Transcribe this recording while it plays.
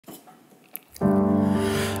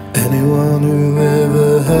Anyone who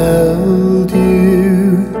ever held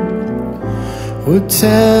you would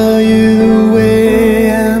tell you the way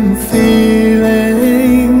I'm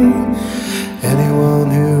feeling. Anyone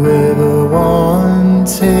who ever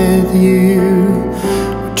wanted you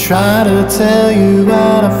would try to tell you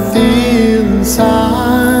how to feel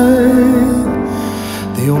inside.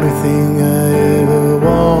 The only thing I ever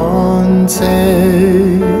wanted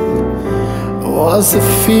was the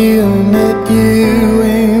feeling that you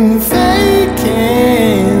ain't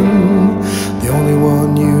faking. The only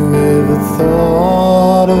one you ever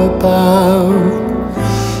thought about.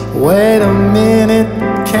 Wait a minute,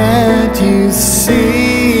 can't you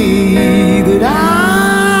see that I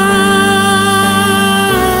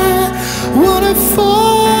wanna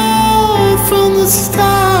fall from the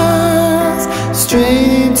stars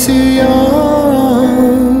straight into your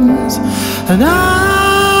arms? And I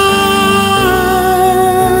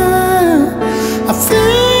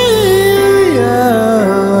feel ya,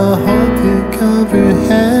 I hope you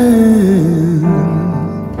comprehend.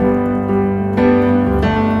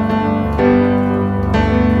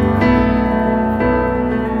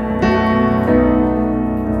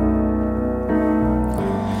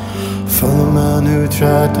 For the man who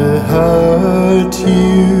tried to hurt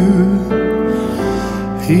you,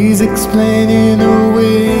 he's explaining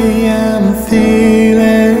away I'm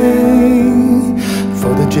feeling.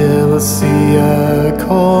 For the jealousy I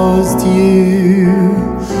caused you,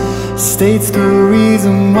 states the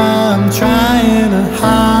reason why I'm trying to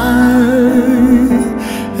hide.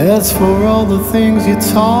 As for all the things you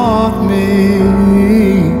taught me,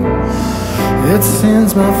 it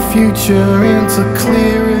sends my future into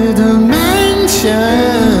clearer dimensions.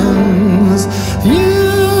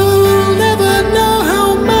 You'll never know how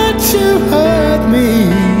much you hurt me.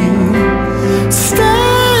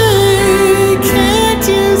 Stay, can't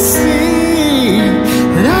you see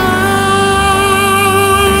that I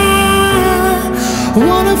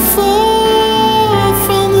wanna fall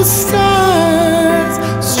from the stars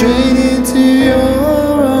straight into your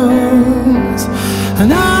arms?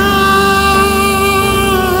 And I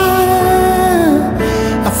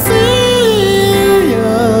feel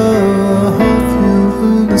you, hope you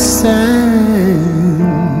understand.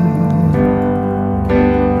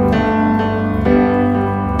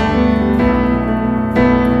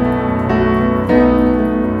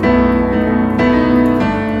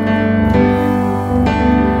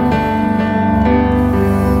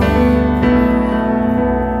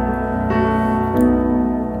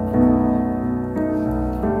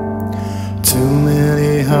 Too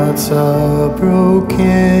many hearts are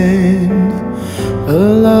broken. A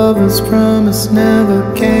lover's promise never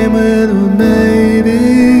came with a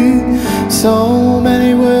baby. So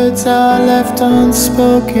many words are left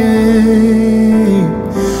unspoken.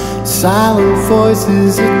 Silent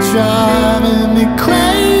voices are driving me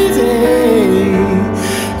crazy.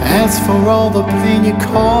 As for all the pain you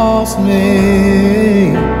caused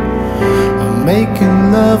me, making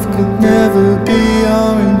love could never be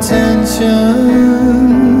your intention.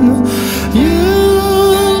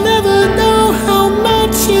 You'll never know how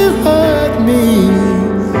much you hurt me.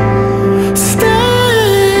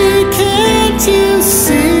 Stay, can't you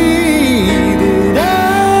see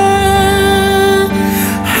that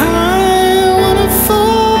I wanna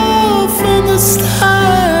fall from the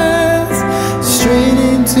stars straight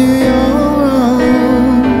into your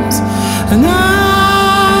arms? And I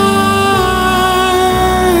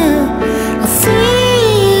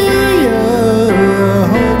feel you, I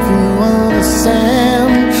hope you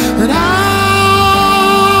understand that I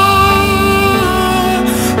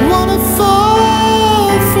wanna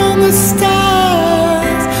fall from the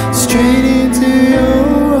stars straight into your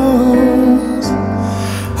arms.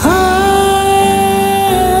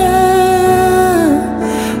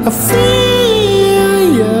 I feel